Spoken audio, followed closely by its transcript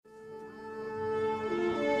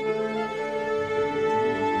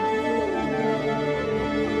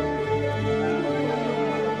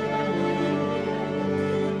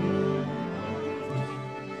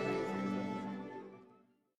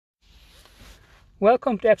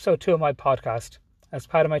Welcome to episode 2 of my podcast as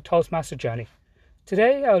part of my Toastmaster journey.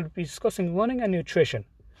 Today I will be discussing running and nutrition.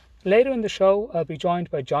 Later in the show I'll be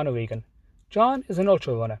joined by John O'Regan. John is an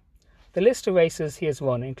ultra runner. The list of races he has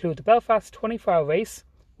run include the Belfast 24-hour race,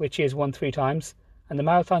 which he has won 3 times, and the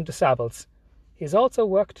Marathon des Sables. He has also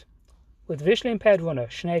worked with visually impaired runner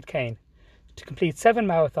Sinead Kane to complete 7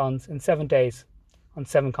 marathons in 7 days on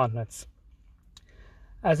 7 continents.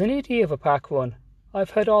 As an ED of a park run,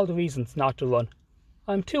 I've heard all the reasons not to run.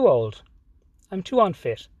 I'm too old. I'm too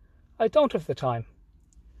unfit. I don't have the time.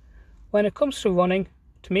 When it comes to running,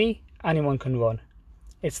 to me, anyone can run.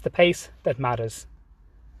 It's the pace that matters.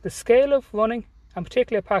 The scale of running, and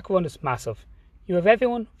particularly a park run, is massive. You have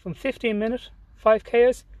everyone from 15-minute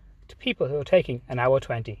 5Kers to people who are taking an hour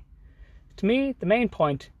 20. To me, the main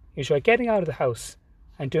point is you're getting out of the house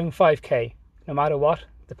and doing 5K, no matter what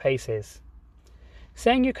the pace is.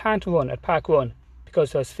 Saying you can't run at park run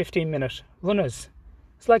because there's 15-minute runners,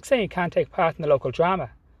 it's like saying you can't take part in the local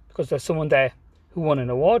drama because there's someone there who won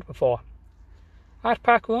an award before. At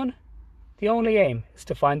park run, the only aim is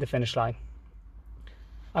to find the finish line.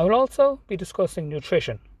 I will also be discussing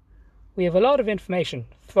nutrition. We have a lot of information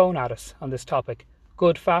thrown at us on this topic.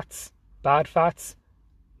 Good fats, bad fats,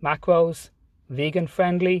 macros, vegan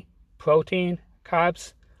friendly, protein,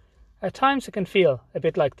 carbs. At times it can feel a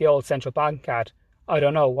bit like the old central bank ad, I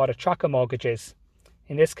don't know what a tracker mortgage is.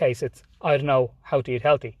 In this case it's, I don't know how to eat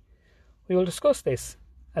healthy. We will discuss this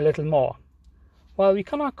a little more. While we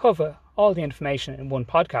cannot cover all the information in one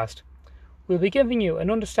podcast, we'll be giving you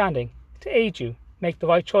an understanding to aid you make the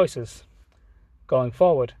right choices going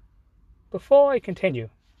forward. Before I continue,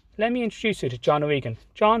 let me introduce you to John O'Regan.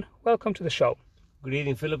 John, welcome to the show. Good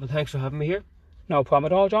evening, Philip, and thanks for having me here. No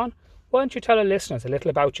problem at all, John. Why don't you tell our listeners a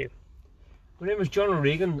little about you? My name is John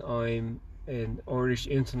O'Regan. I'm an Irish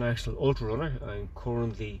international ultra runner. I'm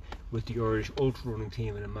currently with the Irish ultra running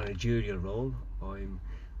team in a managerial role. I'm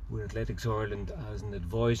with Athletics Ireland as an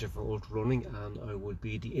advisor for ultra running, and I would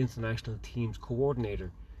be the international team's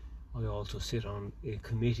coordinator. I also sit on a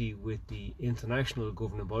committee with the international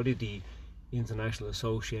governing body, the International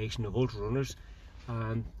Association of Ultra Runners,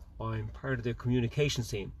 and I'm part of their communications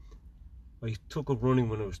team. I took up running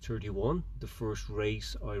when I was 31. The first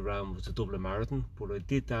race I ran was the Dublin Marathon, but I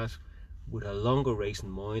did that with a longer race in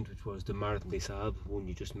mind, which was the Marathon des Sables, one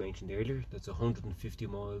you just mentioned earlier. That's 150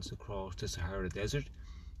 miles across the Sahara Desert.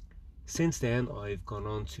 Since then I've gone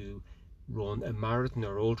on to run a marathon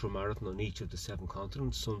or ultra marathon on each of the 7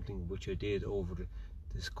 continents, something which I did over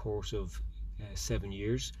this course of 7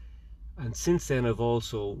 years. And since then I've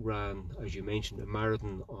also ran, as you mentioned, a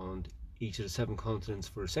marathon on each of the 7 continents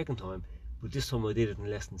for a second time, but this time I did it in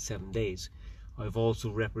less than 7 days. I've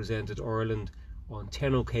also represented Ireland on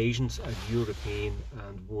 10 occasions at European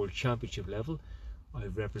and World Championship level.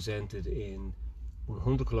 I've represented in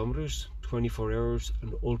 100 kilometres, 24 hours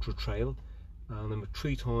and ultra trail, and I'm a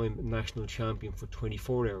 3-time national champion for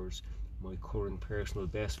 24 hours. My current personal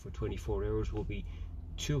best for 24 hours will be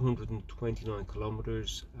 229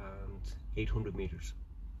 kilometres and 800 metres.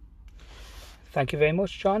 Thank you very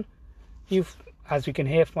much, John. You've, as we can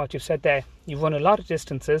hear from what you've said there, you've run a lot of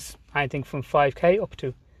distances, anything from 5K up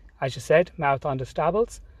to, as you said, Marathon des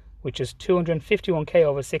Sables, which is 251K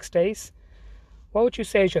over 6 days. What would you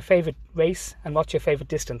say is your favourite race, and what's your favourite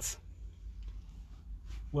distance?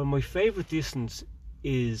 Well, my favourite distance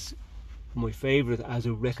is my favourite as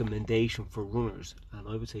a recommendation for runners, and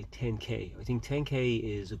I would say 10K. I think 10K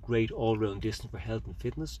is a great all-round distance for health and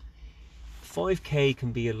fitness. 5K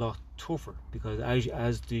can be a lot tougher because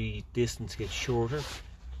as the distance gets shorter,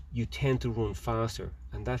 you tend to run faster,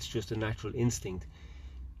 and that's just a natural instinct.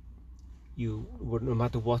 No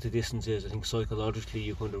matter what the distance is, I think psychologically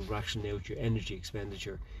you're going to ration out your energy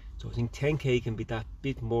expenditure. So I think 10K can be that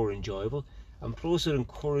bit more enjoyable, and plus it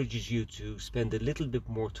encourages you to spend a little bit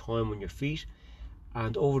more time on your feet,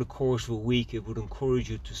 and over the course of a week it would encourage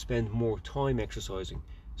you to spend more time exercising.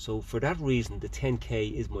 So for that reason, the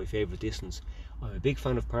 10K is my favourite distance. I'm a big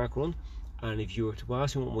fan of parkrun, and if you were to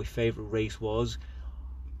ask me what my favourite race was,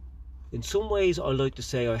 in some ways I like to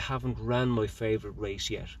say I haven't ran my favourite race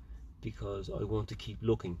yet, because I want to keep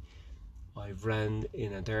looking. I've ran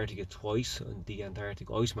in Antarctica twice on the Antarctic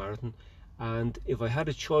Ice Marathon, and if I had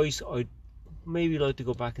a choice I'd maybe like to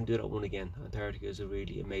go back and do that one again. Antarctica is a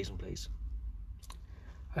really amazing place.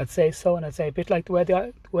 I'd say so, and I'd say a bit like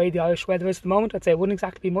the way the Irish weather is at the moment. I'd say it wouldn't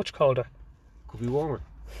exactly be much colder. Could be warmer.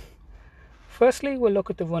 Firstly, we'll look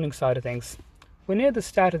at the running side of things. We're near the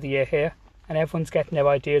start of the year here, and everyone's getting their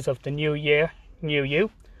ideas of the new year, new you.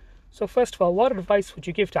 So first of all, what advice would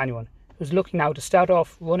you give to anyone who's looking now to start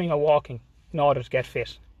off running or walking in order to get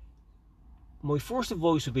fit? my first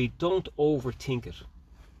advice would be, don't overthink it.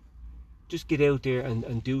 Just get out there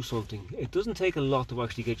and do something. It doesn't take a lot to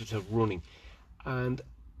actually get yourself running. And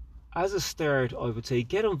as a start, I would say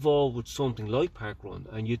get involved with something like parkrun,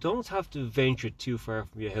 and you don't have to venture too far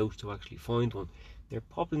from your house to actually find one. They're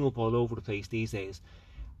popping up all over the place these days,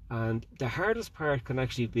 and the hardest part can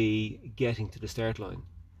actually be getting to the start line,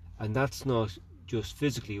 and that's not just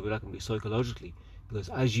physically, but that can be psychologically, because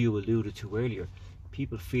as you alluded to earlier,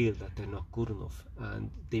 people feel that they're not good enough, and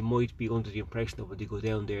they might be under the impression that when they go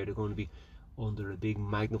down there, they're going to be under a big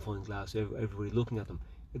magnifying glass, everybody looking at them.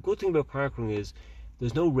 The good thing about parkrun is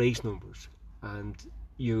there's no race numbers, and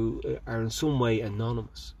you are in some way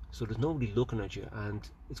anonymous, so there's nobody looking at you, and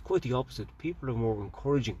it's quite the opposite. People are more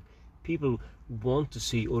encouraging. People want to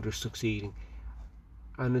see others succeeding,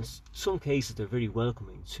 and in some cases they're very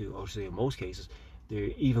welcoming to, or say in most cases,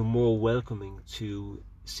 they're even more welcoming to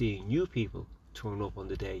seeing new people turn up on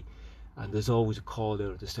the day. And there's always a call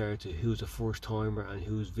out at the start to who's a first timer and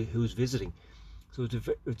who's visiting. So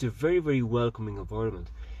it's a very, very welcoming environment.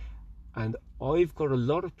 And I've got a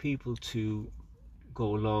lot of people to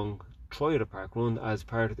go along, try the parkrun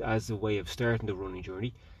as a way of starting the running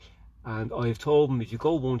journey. And I've told them, if you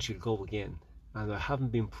go once, you'll go again. And I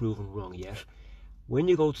haven't been proven wrong yet. When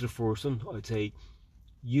you go to the first one, I'd say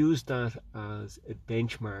use that as a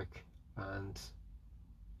benchmark and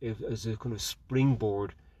as a kind of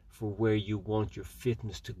springboard for where you want your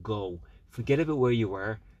fitness to go. Forget about where you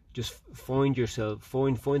are. Just find yourself,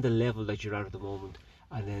 find the level that you're at the moment,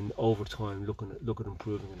 and then over time look at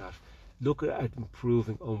improving on that. Look at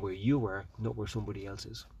improving on where you are, not where somebody else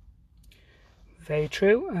is. Very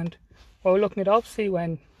true. And what we're looking at, obviously,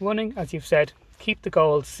 when running, as you've said, keep the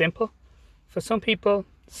goals simple. For some people,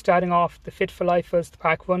 starting off the Fit for Life as the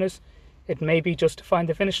park runners, it may be just to find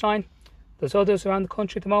the finish line. There's others around the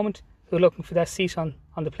country at the moment who are looking for their seat on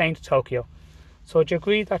the plane to Tokyo. So would you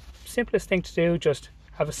agree that simplest thing to do, just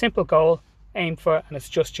have a simple goal, aim for it, and it's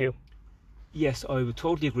just you? Yes, I would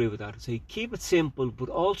totally agree with that. I'd say keep it simple, but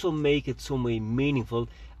also make it some way meaningful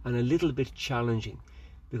and a little bit challenging,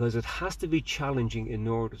 because it has to be challenging in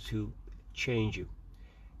order to change you.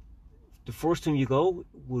 The first time you go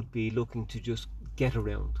would be looking to just get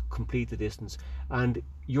around, complete the distance, and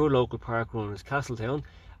your local park run is Castletown.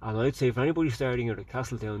 And I'd say for anybody starting out at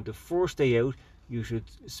Castletown, the first day out, you should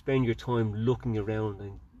spend your time looking around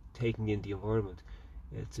and taking in the environment.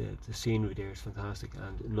 The scenery there is fantastic,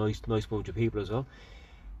 and a nice bunch of people as well.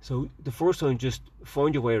 So the first time, just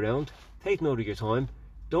find your way around, take note of your time.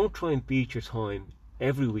 Don't try and beat your time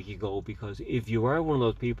every week you go, because if you are one of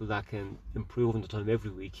those people that can improve on the time every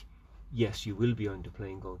week, yes, you will be on the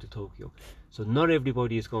plane going to Tokyo. So not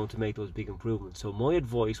everybody is going to make those big improvements. So my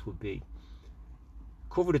advice would be,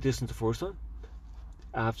 cover the distance the first time.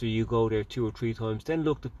 After you go there 2 or 3 times, then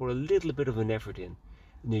look to put a little bit of an effort in.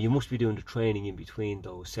 Now, you must be doing the training in between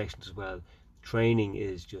those sections as well. Training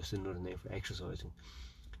is just another name for exercising.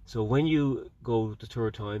 So when you go the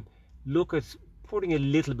 3rd time, look at putting a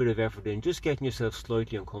little bit of effort in, just getting yourself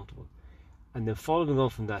slightly uncomfortable. And then following on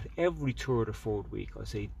from that, every 3rd or 4th week, I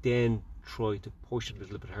say, then try to push it a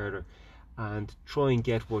little bit harder and try and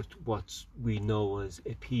get what we know as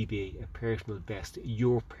a PB, a personal best,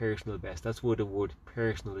 your personal best. That's where the word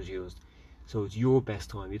personal is used. So it's your best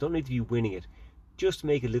time. You don't need to be winning it. Just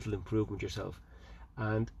make a little improvement yourself.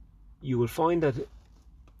 And you will find that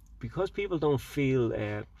because people don't feel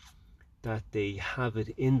that they have it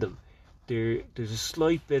in them, there's a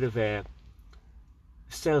slight bit of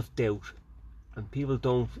self-doubt, and people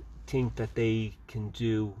don't think that they can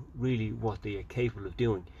do really what they are capable of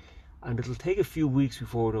doing. And it'll take a few weeks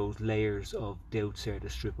before those layers of doubt start to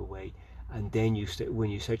strip away, and then when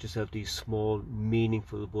you set yourself these small,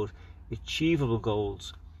 meaningful but achievable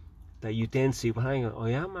goals, that you then see, well, hang on,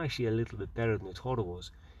 I am actually a little bit better than I thought I was.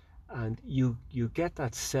 And you get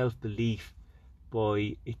that self-belief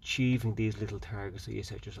by achieving these little targets that you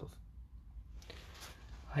set yourself.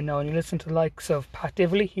 I know when you listen to the likes of Pat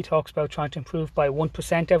Divilly, he talks about trying to improve by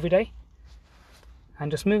 1% every day. And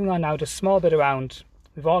just moving on now, just a small bit around,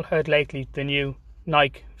 we've all heard lately the new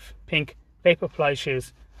Nike pink Vaporfly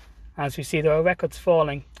shoes. As we see, there are records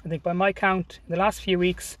falling. I think by my count, in the last few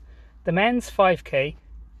weeks, the men's 5k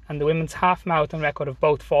and the women's half marathon record have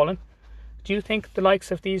both fallen. Do you think the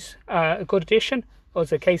likes of these are a good addition, or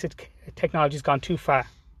is it a case that technology's gone too far?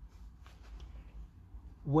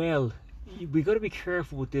 Well, we've got to be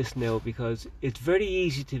careful with this now, because it's very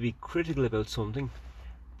easy to be critical about something,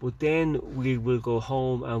 but then we will go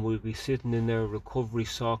home and we'll be sitting in our recovery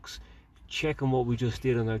socks, checking what we just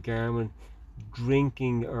did on our Garmin,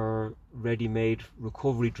 drinking our ready-made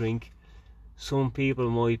recovery drink. Some people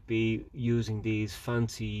might be using these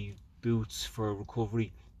fancy boots for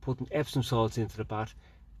recovery, putting Epsom salts into the bath.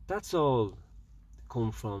 That's all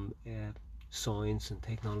come from science and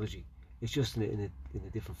technology. It's just in a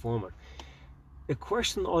different format. The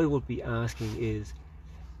question I would be asking is,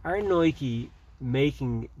 are Nike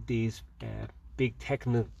making these big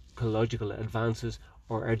technological advances,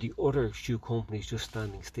 or are the other shoe companies just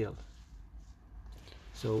standing still?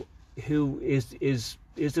 So who is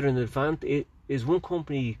there an advantage? Is one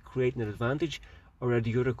company creating an advantage, or are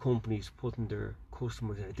the other companies putting their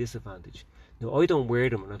customers at a disadvantage? Now, I don't wear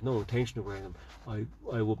them, and I've no intention of wearing them.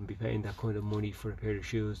 I wouldn't be paying that kind of money for a pair of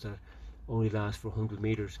shoes that only last for 100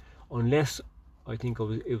 metres, unless I think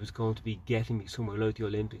it was going to be getting me somewhere like the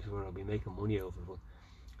Olympics where I'll be making money out of it, but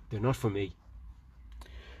they're not for me.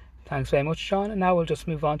 Thanks very much, John. And now we'll just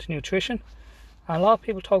move on to nutrition. And a lot of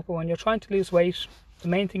people talk about when you're trying to lose weight, the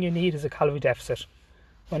main thing you need is a calorie deficit.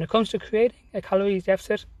 When it comes to creating a calorie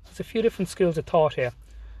deficit, there's a few different schools of thought here.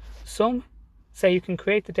 Some say you can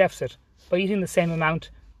create the deficit by eating the same amount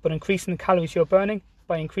but increasing the calories you're burning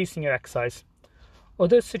by increasing your exercise.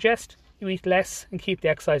 Others suggest you eat less and keep the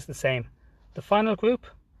exercise the same. The final group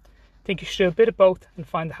think you should do a bit of both and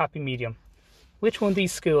find the happy medium. Which one of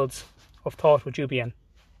these schools of thought would you be in?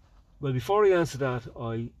 Well, before I answer that,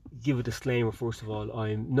 I give a disclaimer. First of all,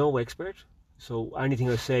 I'm no expert, so anything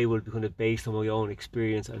I say will be kind of based on my own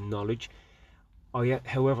experience and knowledge.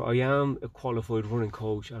 However, I am a qualified running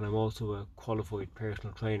coach, and I'm also a qualified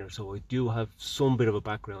personal trainer, so I do have some bit of a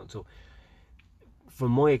background. So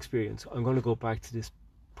from my experience, I'm going to go back to this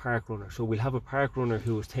park runner. So we'll have a park runner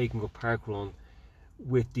who is taking a park run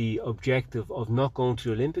with the objective of not going to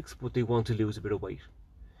the Olympics, but they want to lose a bit of weight.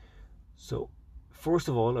 So first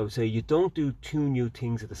of all, I would say you don't do two new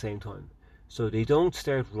things at the same time. So they don't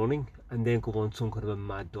start running and then go on some kind of a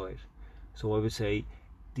mad diet. So I would say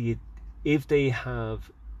if they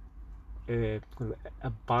have a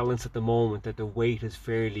balance at the moment, that the weight is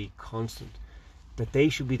fairly constant, that they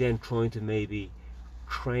should be then trying to maybe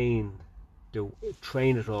train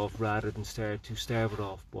it off rather than start to starve it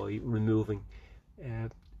off by removing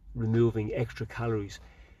extra calories.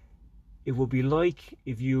 It would be like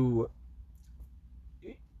if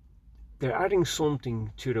they're adding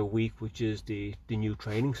something to their week, which is the new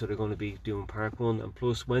training. So they're going to be doing park run, and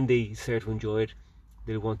plus when they start to enjoy it,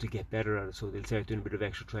 they'll want to get better at it, so they'll start doing a bit of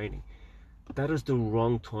extra training. That is the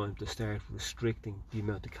wrong time to start restricting the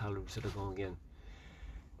amount of calories that are going in.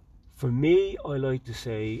 For me, I like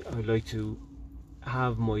to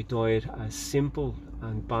have my diet as simple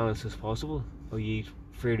and balanced as possible. I eat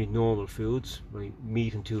fairly normal foods, like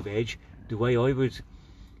meat and 2 veg. The way I would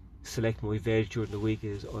select my veg during the week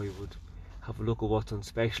is I would have a look at what's on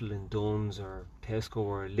special in Dunnes or Tesco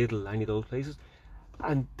or Lidl, any of those places,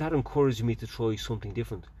 and that encourages me to try something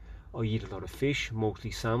different. I eat a lot of fish, mostly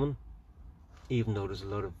salmon, even though there's a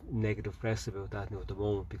lot of negative press about that now at the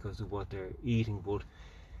moment because of what they're eating, but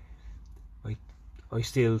I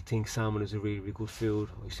still think salmon is a really, really good food.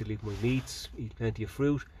 I still eat my meats, eat plenty of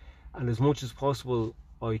fruit, and as much as possible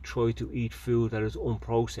I try to eat food that is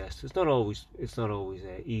unprocessed. It's not always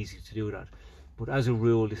easy to do that, but as a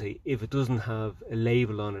rule they say if it doesn't have a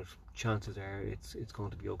label on it, chances are it's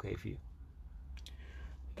going to be okay for you.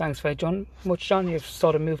 Thanks very much, John. You've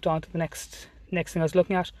sort of moved on to the next thing I was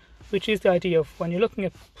looking at, which is the idea of when you're looking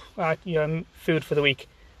at your food for the week,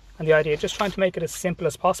 and the idea of just trying to make it as simple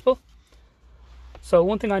as possible. So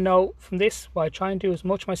one thing I know from this, what I try and do as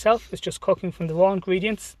much myself, is just cooking from the raw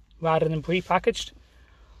ingredients rather than pre-packaged.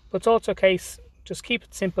 But it's also a case, just keep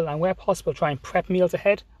it simple, and where possible try and prep meals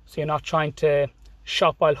ahead, so you're not trying to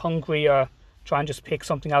shop while hungry or try and just pick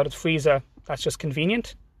something out of the freezer that's just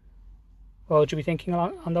convenient. Or would you be thinking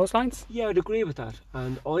on those lines? Yeah, I'd agree with that,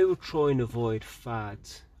 and I would try and avoid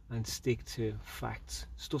fads and stick to facts,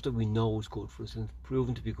 stuff that we know is good for us and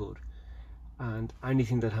proven to be good. And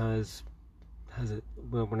anything that has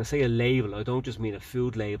well, when I say a label, I don't just mean a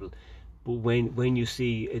food label, but when you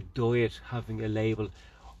see a diet having a label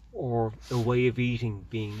or a way of eating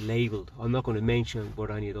being labelled, I'm not going to mention what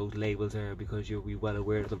any of those labels are because you'll be well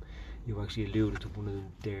aware of them. You actually alluded to one of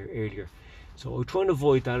them there earlier. So I try and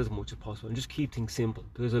avoid that as much as possible and just keep things simple,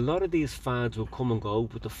 because a lot of these fads will come and go,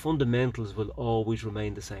 but the fundamentals will always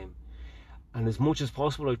remain the same. And as much as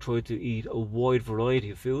possible I try to eat a wide variety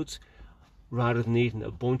of foods. Rather than eating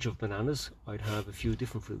a bunch of bananas, I'd have a few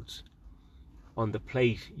different fruits. On the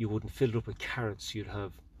plate you wouldn't fill it up with carrots, you'd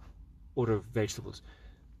have other vegetables.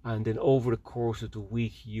 And then over the course of the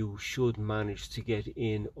week you should manage to get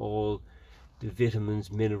in all the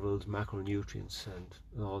vitamins, minerals, macronutrients and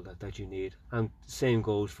all that you need. And the same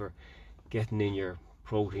goes for getting in your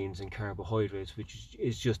proteins and carbohydrates, which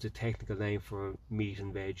is just a technical name for meat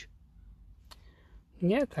and veg.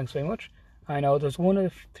 Yeah, thanks very much. I know there's one of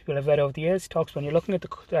the people I've read over the years, he talks when you're looking at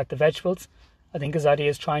the vegetables, I think his idea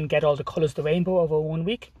is try and get all the colours of the rainbow over 1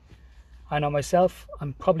 week. I know myself,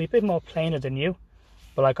 I'm probably a bit more plainer than you,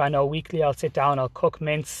 but like I know weekly I'll sit down, I'll cook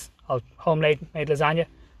mince, I'll made lasagna.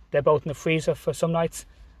 They're both in the freezer for some nights,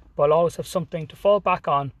 but I'll always have something to fall back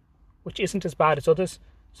on which isn't as bad as others.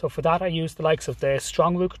 So for that I use the likes of the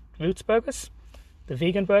Strong Roots burgers, the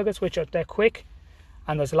vegan burgers, which they're quick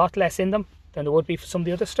and there's a lot less in them than there would be for some of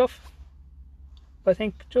the other stuff. But I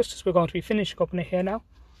think just as we're going to be finishing up in here now,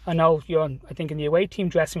 I know you're I think in the away team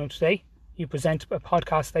dressing room today. You present a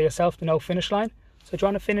podcast there yourself, the No Finish Line. So do you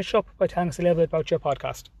want to finish up by telling us a little bit about your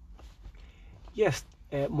podcast? Yes,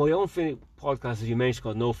 my own podcast, as you mentioned,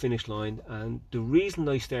 called No Finish Line. And the reason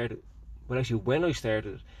I started, well actually when I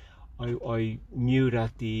started, I knew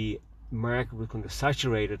that the market was kind of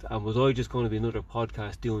saturated, and was I just going to be another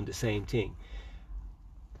podcast doing the same thing?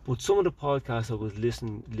 But some of the podcasts I was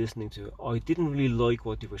listening to, I didn't really like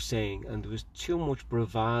what they were saying, and there was too much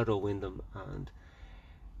bravado in them and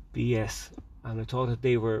BS. And I thought that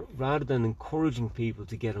they were, rather than encouraging people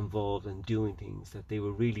to get involved and doing things, that they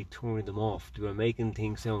were really turning them off. They were making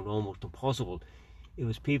things sound almost impossible. It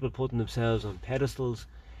was people putting themselves on pedestals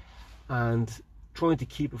and trying to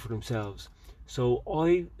keep it for themselves. So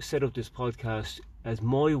I set up this podcast as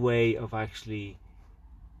my way of actually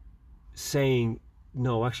saying,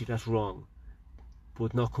 no, actually that's wrong,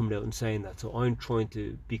 but not coming out and saying that. So I'm trying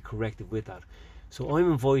to be corrective with that. So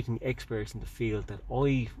I'm inviting experts in the field that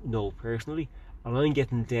I know personally, and I'm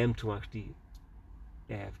getting them to actually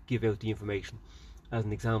give out the information. As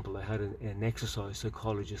an example, I had an exercise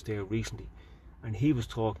psychologist there recently, and he was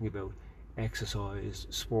talking about exercise,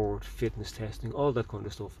 sport, fitness testing, all that kind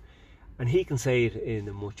of stuff, and he can say it in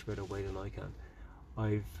a much better way than I can.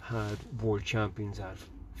 I've had world champions at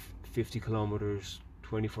 50 kilometers,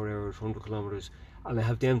 24 hours, 100 kilometers, and I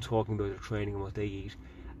have them talking about their training and what they eat,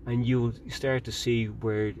 and you'll start to see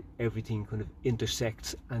where everything kind of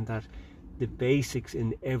intersects, and that the basics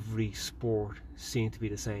in every sport seem to be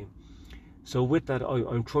the same. So with that,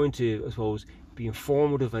 I'm trying to, I suppose, be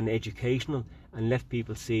informative and educational, and let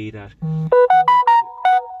people see that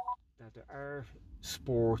there are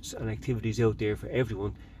sports and activities out there for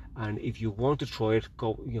everyone, and if you want to try it,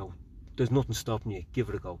 go. There's nothing stopping you. Give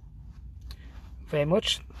it a go. Very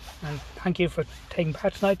much, and thank you for taking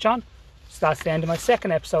part tonight, John. So that's the end of my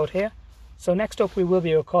second episode here. So next up we will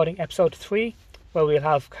be recording episode 3, where we'll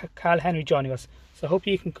have Carl Henry joining us. So I hope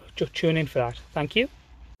you can tune in for that. Thank you.